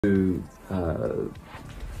to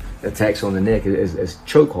attacks on the neck as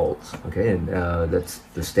chokeholds, okay, and that's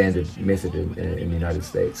the standard method in the United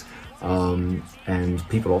States. And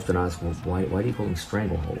people often ask, well, why do you call them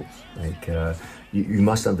strangleholds? Like, you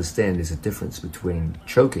must understand there's a difference between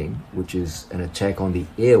choking, which is an attack on the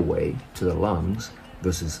airway to the lungs,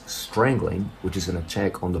 versus strangling, which is an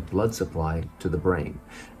attack on the blood supply to the brain.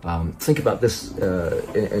 Think about this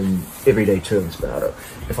in everyday terms, Bernardo.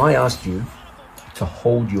 If I asked you to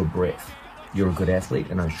hold your breath, you're a good athlete,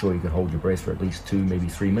 and I'm sure you could hold your breath for at least 2, maybe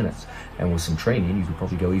 3 minutes. And with some training, you could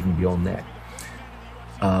probably go even beyond that.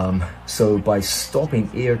 So by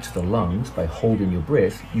stopping air to the lungs, by holding your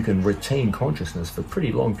breath, you can retain consciousness for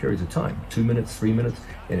pretty long periods of time. 2 minutes, 3 minutes,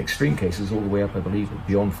 in extreme cases, all the way up, I believe,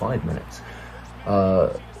 beyond 5 minutes.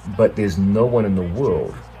 But there's no one in the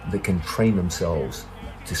world that can train themselves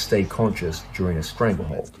to stay conscious during a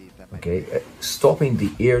stranglehold. Okay, stopping the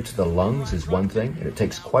air to the lungs is one thing, and it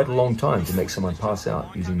takes quite a long time to make someone pass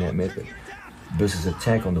out using that method, versus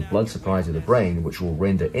attack on the blood supply to the brain, which will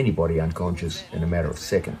render anybody unconscious in a matter of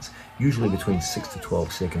seconds, usually between 6 to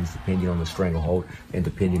 12 seconds, depending on the stranglehold and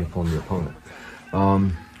depending upon the opponent.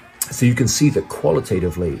 So you can see that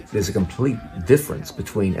qualitatively, there's a complete difference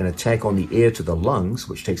between an attack on the air to the lungs,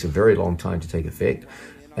 which takes a very long time to take effect,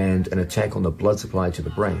 and an attack on the blood supply to the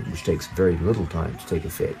brain, which takes very little time to take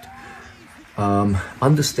effect.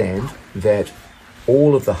 Understand that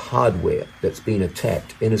all of the hardware that's been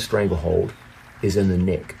attacked in a stranglehold is in the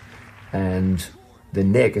neck. And the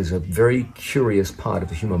neck is a very curious part of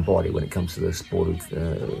the human body when it comes to the sport of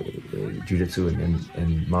Jiu Jitsu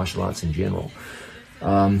and martial arts in general.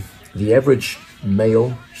 The average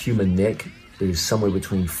male human neck is somewhere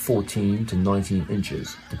between 14 to 19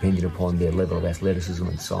 inches, depending upon their level of athleticism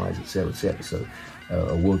and size, etc., etc. So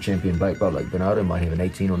a world champion black belt like Bernardo might have an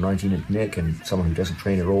 18 or 19 inch neck, and someone who doesn't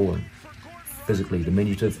train at all and physically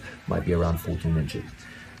diminutive might be around 14 inches.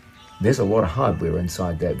 There's a lot of hardware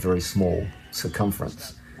inside that very small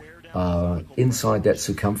circumference. Inside that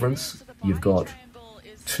circumference, you've got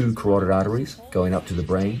 2 carotid arteries going up to the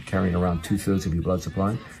brain, carrying around 2/3 of your blood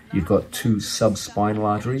supply. You've got 2 subspinal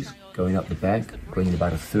arteries going up the back, bringing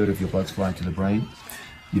about 1/3 of your blood supply to the brain.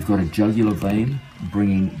 You've got a jugular vein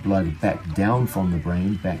bringing blood back down from the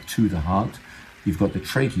brain, back to the heart. You've got the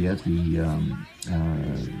trachea, the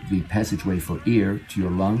passageway for air to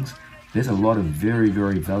your lungs. There's a lot of very,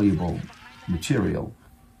 very valuable material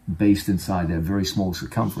based inside that very small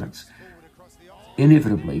circumference.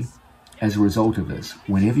 Inevitably, as a result of this,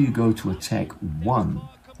 whenever you go to attack one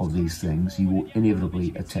of these things, you will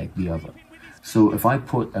inevitably attack the other. So if I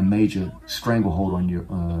put a major stranglehold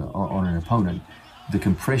on an opponent, the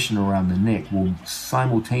compression around the neck will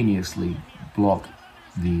simultaneously block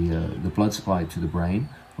the blood supply to the brain,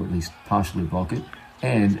 or at least partially block it,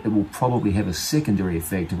 and it will probably have a secondary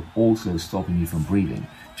effect of also stopping you from breathing,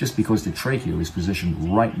 just because the trachea is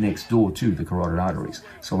positioned right next door to the carotid arteries.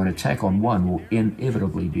 So an attack on one will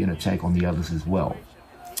inevitably be an attack on the others as well.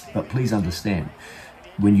 But please understand,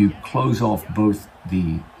 when you close off both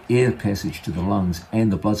the air passage to the lungs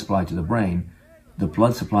and the blood supply to the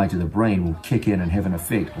blood supply to the brain will kick in and have an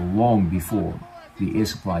effect long before the air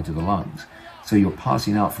supply to the lungs. So you're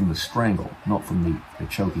passing out from the strangle, not from the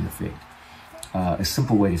choking effect. A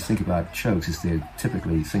simple way to think about chokes is they're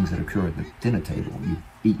typically things that occur at the dinner table. You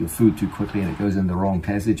eat your food too quickly and it goes in the wrong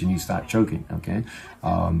passage and you start choking, okay?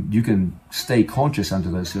 You can stay conscious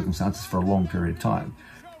under those circumstances for a long period of time.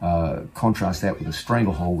 Contrast that with a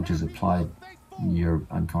stranglehold, which is applied, you're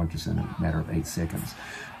unconscious in a matter of 8 seconds.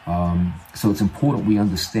 So it's important we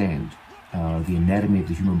understand the anatomy of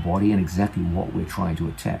the human body and exactly what we're trying to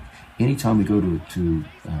attack. Anytime we go to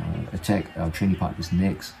attack our training partners'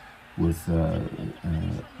 necks with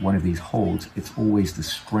one of these holds, it's always the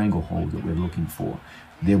stranglehold that we're looking for.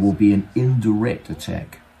 There will be an indirect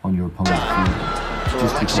attack on your opponent's breathing.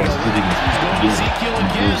 Just because Ezekiel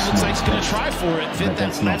again looks like he's going to try for it. Fit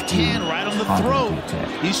that left hand right on the throat.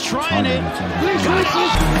 He's trying it.